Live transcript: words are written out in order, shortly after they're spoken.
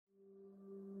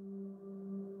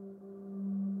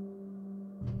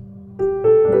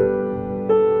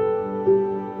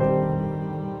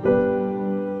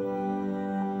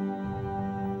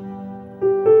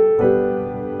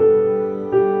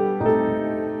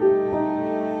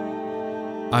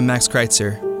I'm Max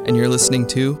Kreitzer, and you're listening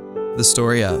to The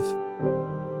Story Of.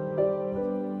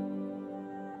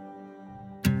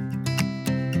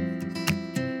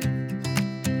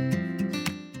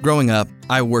 Growing up,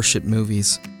 I worshipped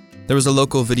movies. There was a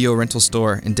local video rental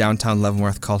store in downtown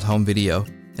Leavenworth called Home Video,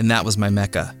 and that was my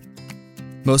mecca.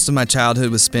 Most of my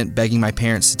childhood was spent begging my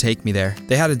parents to take me there.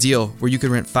 They had a deal where you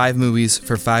could rent 5 movies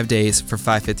for 5 days for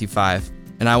 $5.55,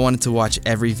 and I wanted to watch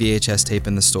every VHS tape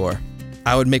in the store.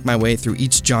 I would make my way through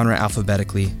each genre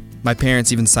alphabetically. My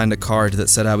parents even signed a card that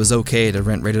said I was okay to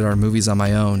rent rated R movies on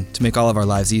my own to make all of our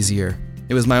lives easier.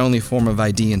 It was my only form of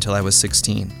ID until I was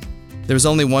 16. There was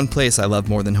only one place I loved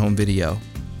more than home video,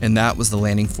 and that was the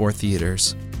Landing 4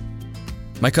 theaters.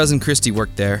 My cousin Christy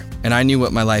worked there, and I knew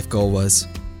what my life goal was.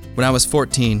 When I was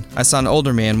 14, I saw an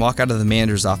older man walk out of the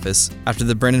manager's office after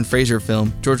the Brendan Fraser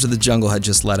film George of the Jungle had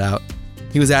just let out.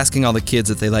 He was asking all the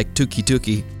kids if they liked Tuki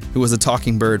Tuki, who was a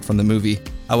talking bird from the movie.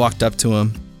 I walked up to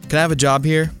him. "Can I have a job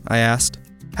here?" I asked.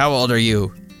 "How old are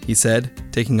you?" he said,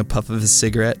 taking a puff of his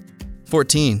cigarette.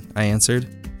 14, I answered.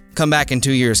 "Come back in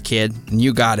 2 years, kid, and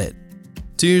you got it."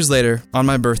 2 years later, on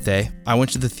my birthday, I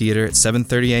went to the theater at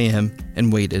 7:30 a.m.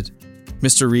 and waited.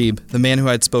 Mr. Reeb, the man who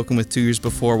I'd spoken with 2 years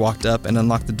before, walked up and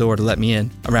unlocked the door to let me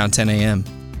in around 10 a.m.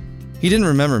 He didn't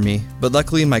remember me, but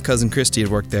luckily my cousin Christy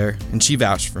had worked there, and she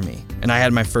vouched for me, and I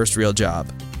had my first real job.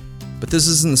 But this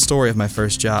isn't the story of my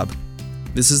first job.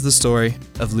 This is the story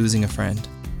of losing a friend.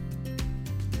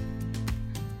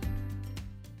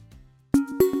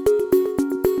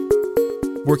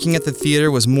 Working at the theater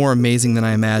was more amazing than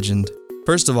I imagined.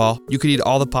 First of all, you could eat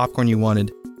all the popcorn you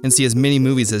wanted and see as many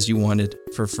movies as you wanted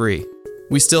for free.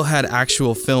 We still had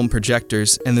actual film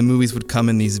projectors, and the movies would come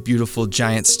in these beautiful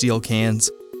giant steel cans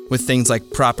with things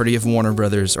like Property of Warner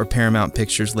Brothers or Paramount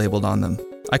Pictures labeled on them.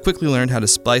 I quickly learned how to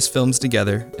splice films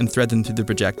together and thread them through the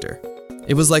projector.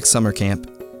 It was like summer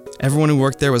camp. Everyone who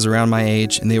worked there was around my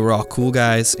age, and they were all cool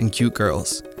guys and cute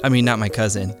girls. I mean, not my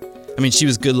cousin. She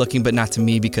was good looking, but not to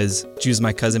me because she was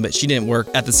my cousin, but she didn't work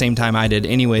at the same time I did.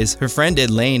 Anyways, her friend did,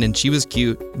 Lane, and she was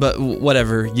cute. But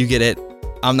whatever, you get it.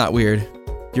 I'm not weird.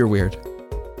 You're weird.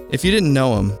 If you didn't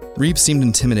know him, Reeb seemed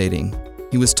intimidating.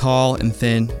 He was tall and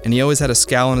thin, and he always had a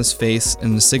scowl on his face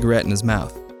and a cigarette in his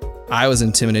mouth. I was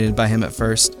intimidated by him at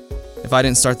first. If I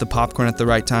didn't start the popcorn at the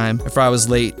right time, if I was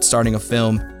late starting a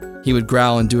film, he would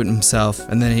growl and do it himself,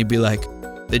 and then he'd be like,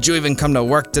 "Did you even come to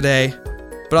work today?"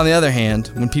 But on the other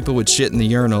hand, when people would shit in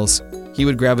the urinals, he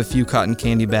would grab a few cotton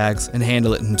candy bags and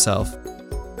handle it himself.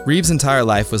 Reeb's entire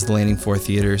life was the Landing 4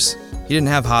 theaters. He didn't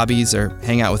have hobbies or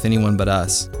hang out with anyone but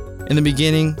us. In the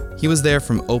beginning, he was there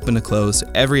from open to close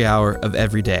every hour of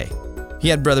every day. He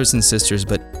had brothers and sisters,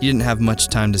 but he didn't have much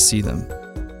time to see them.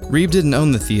 Reeb didn't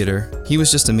own the theater, he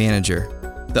was just a manager.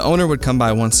 The owner would come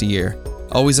by once a year,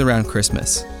 always around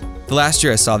Christmas. The last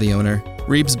year I saw the owner,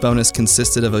 Reeb's bonus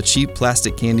consisted of a cheap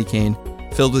plastic candy cane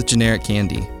filled with generic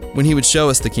candy. When he would show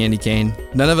us the candy cane,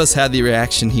 none of us had the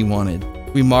reaction he wanted.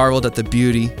 We marveled at the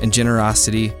beauty and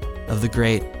generosity of the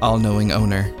great, all-knowing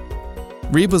owner.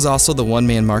 Reeb was also the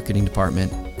one-man marketing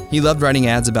department. He loved writing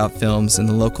ads about films in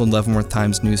the local Leavenworth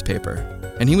Times newspaper,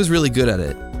 and he was really good at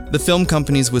it. The film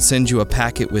companies would send you a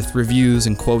packet with reviews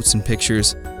and quotes and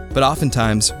pictures, but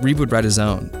oftentimes, Reeb would write his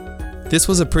own. This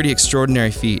was a pretty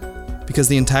extraordinary feat, because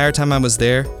the entire time I was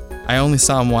there, I only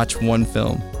saw him watch one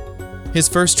film. His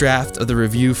first draft of the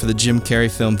review for the Jim Carrey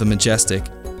film The Majestic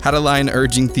had a line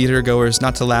urging theatergoers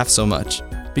not to laugh so much,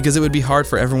 because it would be hard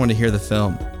for everyone to hear the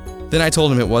film. Then I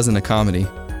told him it wasn't a comedy.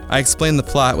 I explained the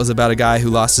plot was about a guy who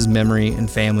lost his memory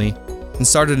and family and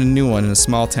started a new one in a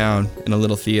small town in a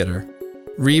little theater.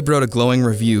 Reeb wrote a glowing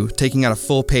review, taking out a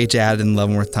full-page ad in the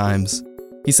Leavenworth Times.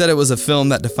 He said it was a film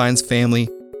that defines family,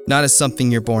 not as something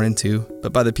you're born into,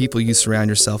 but by the people you surround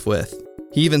yourself with.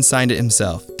 He even signed it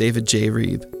himself, David J.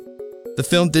 Reeb. The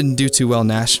film didn't do too well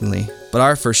nationally, but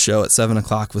our first show at 7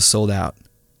 o'clock was sold out.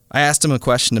 I asked him a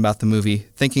question about the movie,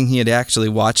 thinking he had actually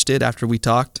watched it after we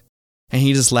talked, and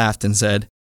he just laughed and said,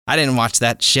 "I didn't watch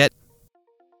that shit."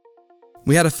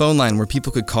 We had a phone line where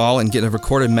people could call and get a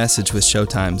recorded message with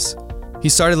showtimes. He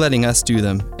started letting us do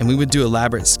them, and we would do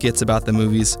elaborate skits about the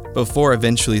movies before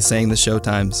eventually saying the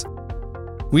showtimes.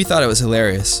 We thought it was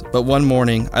hilarious, but one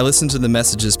morning I listened to the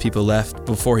messages people left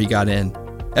before he got in.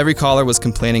 Every caller was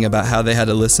complaining about how they had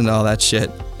to listen to all that shit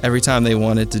every time they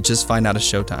wanted to just find out a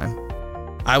showtime.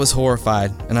 I was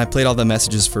horrified, and I played all the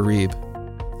messages for Reeb.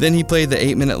 Then he played the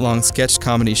 8-minute-long sketch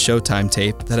comedy Showtime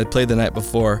tape that I'd played the night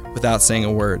before without saying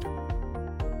a word.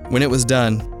 When it was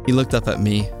done, he looked up at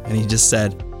me, and he just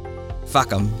said,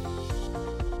 "Fuck 'em."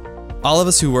 All of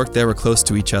us who worked there were close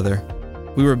to each other.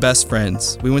 We were best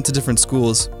friends. We went to different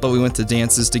schools, but we went to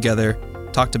dances together,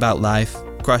 talked about life,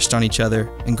 crushed on each other,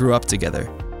 and grew up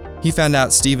together. He found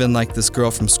out Steven liked this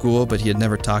girl from school, but he had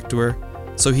never talked to her,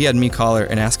 so he had me call her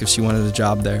and ask if she wanted a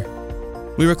job there.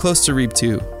 We were close to Reeb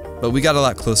too, but we got a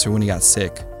lot closer when he got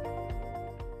sick.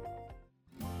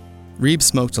 Reeb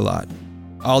smoked a lot.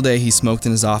 All day he smoked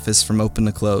in his office from open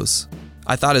to close.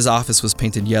 I thought his office was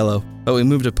painted yellow, but we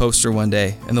moved a poster one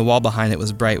day, and the wall behind it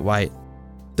was bright white.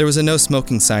 There was a no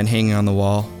smoking sign hanging on the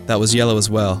wall that was yellow as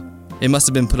well. It must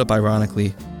have been put up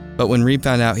ironically, but when Reeb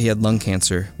found out he had lung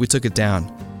cancer, we took it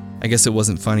down. I guess it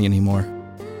wasn't funny anymore.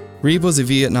 Reeb was a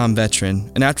Vietnam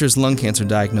veteran, and after his lung cancer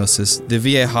diagnosis, the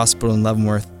VA hospital in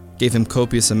Leavenworth gave him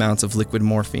copious amounts of liquid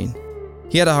morphine.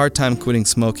 He had a hard time quitting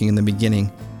smoking in the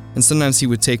beginning, and sometimes he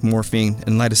would take morphine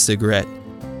and light a cigarette.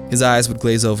 His eyes would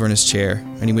glaze over in his chair,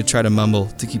 and he would try to mumble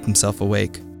to keep himself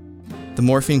awake. The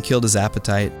morphine killed his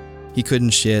appetite. He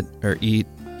couldn't shit or eat.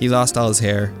 He lost all his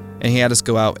hair, and he had us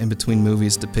go out in between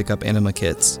movies to pick up enema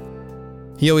kits.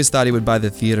 He always thought he would buy the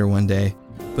theater one day,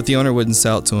 but the owner wouldn't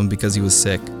sell it to him because he was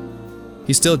sick.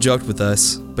 He still joked with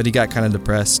us, but he got kind of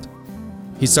depressed.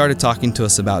 He started talking to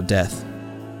us about death,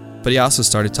 but he also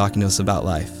started talking to us about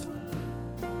life.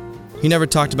 He never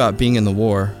talked about being in the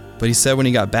war, but he said when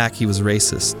he got back he was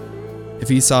racist. If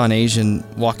he saw an Asian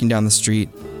walking down the street,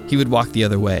 he would walk the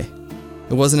other way.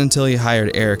 It wasn't until he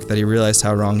hired Eric that he realized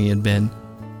how wrong he had been.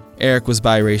 Eric was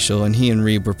biracial, and he and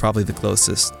Reeb were probably the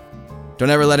closest. "Don't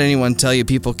ever let anyone tell you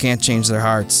people can't change their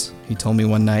hearts," he told me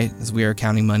one night as we were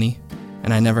counting money,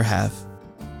 and I never have.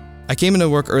 I came into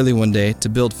work early one day to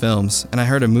build films, and I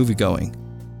heard a movie going.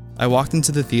 I walked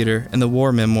into the theater, and the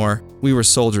war memoir, We Were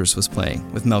Soldiers, was playing,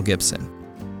 with Mel Gibson.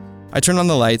 I turned on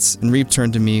the lights, and Reeb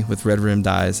turned to me with red-rimmed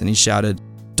eyes, and he shouted,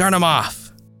 "Turn 'em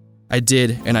off!" I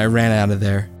did, and I ran out of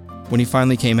there. When he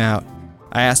finally came out,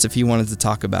 I asked if he wanted to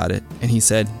talk about it, and he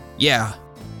said, "Yeah."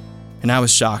 And I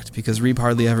was shocked, because Reeb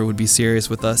hardly ever would be serious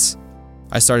with us.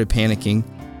 I started panicking.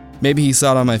 Maybe he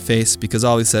saw it on my face, because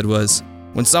all he said was,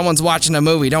 "When someone's watching a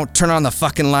movie, don't turn on the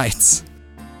fucking lights."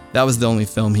 That was the only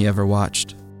film he ever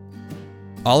watched.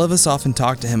 All of us often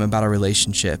talked to him about our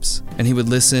relationships, and he would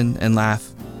listen and laugh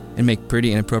and make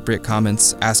pretty inappropriate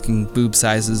comments asking boob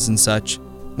sizes and such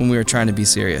when we were trying to be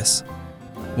serious.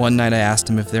 One night I asked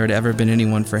him if there had ever been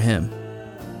anyone for him.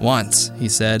 "Once," he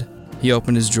said. He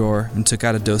opened his drawer and took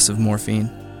out a dose of morphine.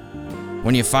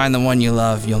 "When you find the one you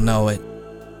love, you'll know it.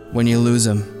 When you lose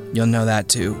him, you'll know that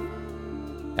too.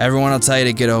 Everyone will tell you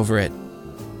to get over it.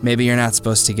 Maybe you're not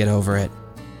supposed to get over it."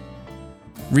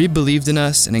 Reeb believed in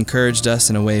us and encouraged us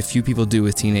in a way few people do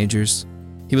with teenagers.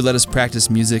 He would let us practice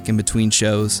music in between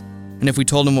shows, and if we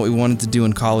told him what we wanted to do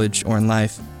in college or in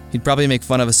life, he'd probably make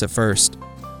fun of us at first,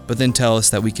 but then tell us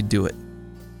that we could do it.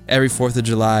 Every 4th of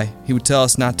July, he would tell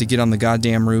us not to get on the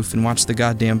goddamn roof and watch the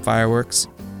goddamn fireworks,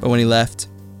 but when he left,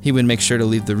 he would make sure to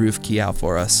leave the roof key out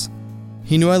for us.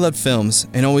 He knew I loved films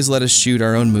and always let us shoot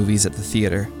our own movies at the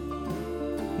theater.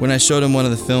 When I showed him one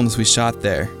of the films we shot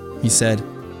there, he said,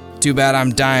 "Too bad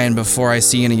I'm dying before I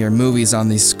see any of your movies on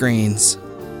these screens."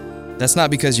 "That's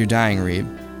not because you're dying, Reeb,"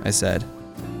 I said.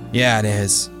 "Yeah, it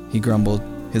is," he grumbled,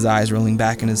 his eyes rolling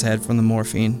back in his head from the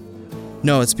morphine.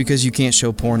 "No, it's because you can't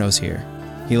show pornos here."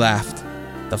 He laughed.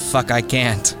 "The fuck I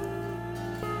can't."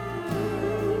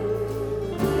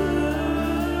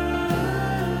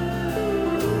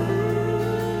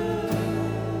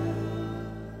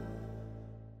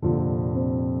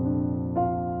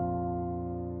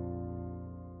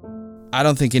 I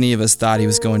don't think any of us thought he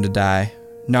was going to die,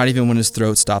 not even when his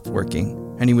throat stopped working,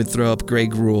 and he would throw up gray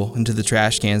gruel into the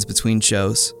trash cans between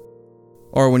shows.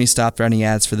 Or when he stopped writing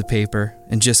ads for the paper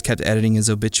and just kept editing his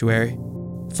obituary.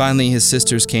 Finally, his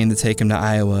sisters came to take him to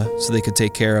Iowa so they could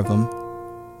take care of him.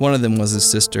 One of them was his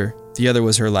sister, the other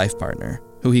was her life partner,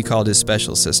 who he called his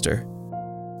special sister.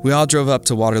 We all drove up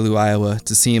to Waterloo, Iowa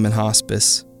to see him in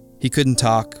hospice. He couldn't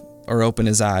talk or open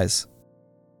his eyes.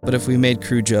 But if we made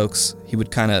crude jokes, he would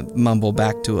kind of mumble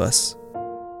back to us.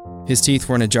 His teeth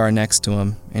were in a jar next to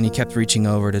him, and he kept reaching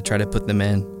over to try to put them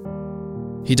in.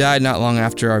 He died not long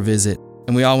after our visit,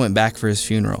 and we all went back for his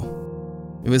funeral.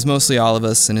 It was mostly all of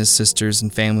us and his sisters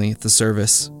and family at the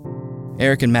service.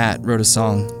 Eric and Matt wrote a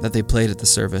song that they played at the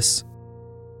service.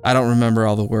 I don't remember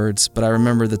all the words, but I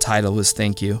remember the title was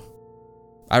Thank You.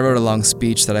 I wrote a long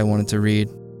speech that I wanted to read,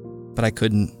 but I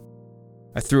couldn't.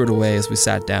 I threw it away as we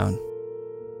sat down.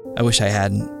 I wish I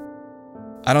hadn't.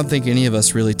 I don't think any of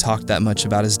us really talked that much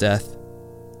about his death.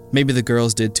 Maybe the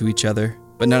girls did to each other,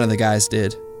 but none of the guys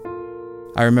did.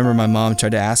 I remember my mom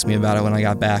tried to ask me about it when I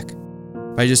got back,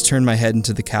 but I just turned my head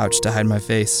into the couch to hide my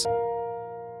face.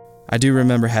 I do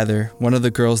remember Heather, one of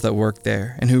the girls that worked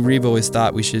there, and who Reeb always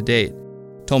thought we should date,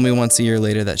 told me once a year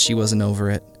later that she wasn't over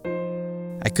it.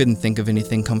 I couldn't think of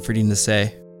anything comforting to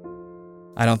say.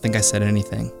 I don't think I said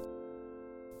anything.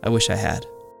 I wish I had.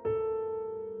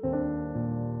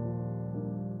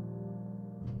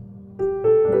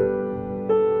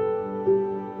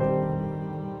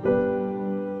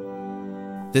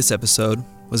 This episode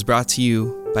was brought to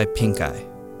you by Pink Eye.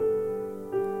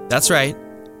 That's right,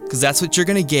 because that's what you're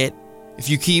going to get if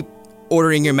you keep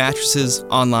ordering your mattresses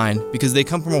online, because they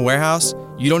come from a warehouse.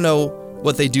 You don't know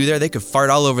what they do there. They could fart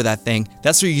all over that thing.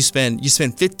 That's where you spend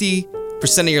 50%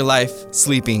 of your life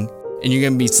sleeping, and you're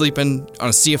going to be sleeping on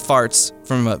a sea of farts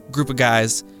from a group of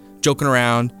guys joking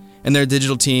around, and their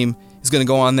digital team is going to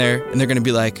go on there, and they're going to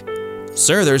be like,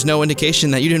 "Sir, there's no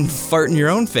indication that you didn't fart in your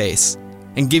own face,"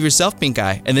 and give yourself pink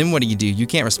eye. And then what do? You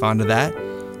can't respond to that.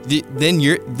 Then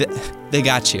they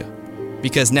got you,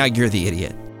 because now you're the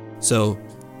idiot. So,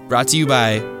 brought to you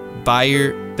by Buy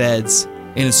Your Beds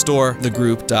in a Store,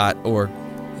 thegroup.org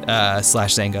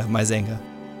 /Zanga, my Zanga.